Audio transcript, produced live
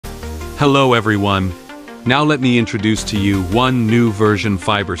Hello everyone. Now let me introduce to you one new version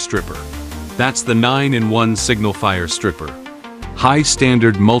fiber stripper. That's the 9-in-1 Signal Fire Stripper. High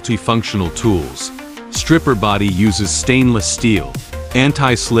standard multifunctional tools. Stripper body uses stainless steel,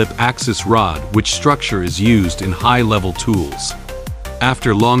 anti-slip axis rod, which structure is used in high-level tools.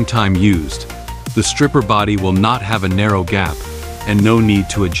 After long time used, the stripper body will not have a narrow gap and no need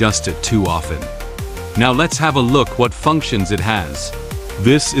to adjust it too often. Now let's have a look what functions it has.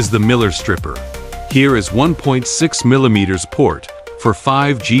 This is the Miller stripper. Here is 1.6 mm port for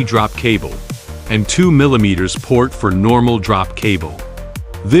 5G drop cable and 2 mm port for normal drop cable.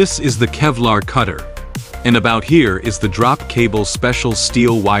 This is the Kevlar cutter. And about here is the drop cable special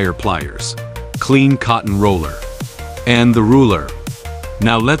steel wire pliers, clean cotton roller, and the ruler.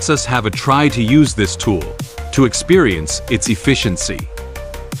 Now let's us have a try to use this tool to experience its efficiency.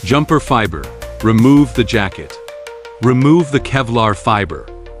 Jumper fiber. Remove the jacket. Remove the Kevlar fiber.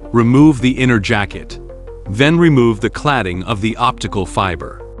 Remove the inner jacket. Then remove the cladding of the optical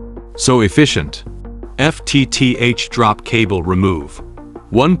fiber. So efficient. FTTH drop cable remove.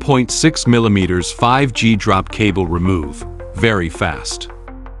 1.6 mm 5G drop cable remove. Very fast.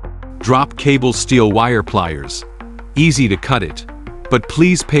 Drop cable steel wire pliers. Easy to cut it, but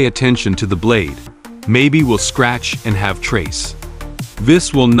please pay attention to the blade. Maybe will scratch and have trace.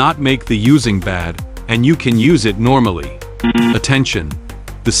 This will not make the using bad, and you can use it normally. Attention!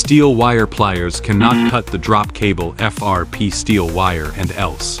 The steel wire pliers cannot cut the drop cable FRP steel wire and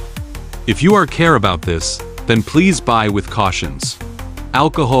else. If you are care about this, then please buy with cautions.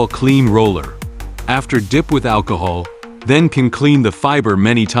 Alcohol clean roller. After dip with alcohol, then can clean the fiber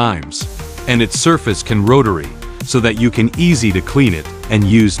many times, and its surface can rotary, so that you can easy to clean it and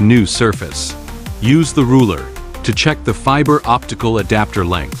use new surface. Use the ruler to check the fiber optical adapter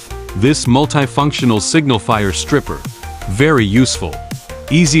length. This multifunctional signal fire stripper, very useful,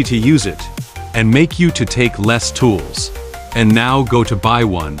 easy to use it, and make you to take less tools. And now go to buy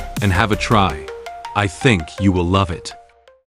one and have a try. I think you will love it.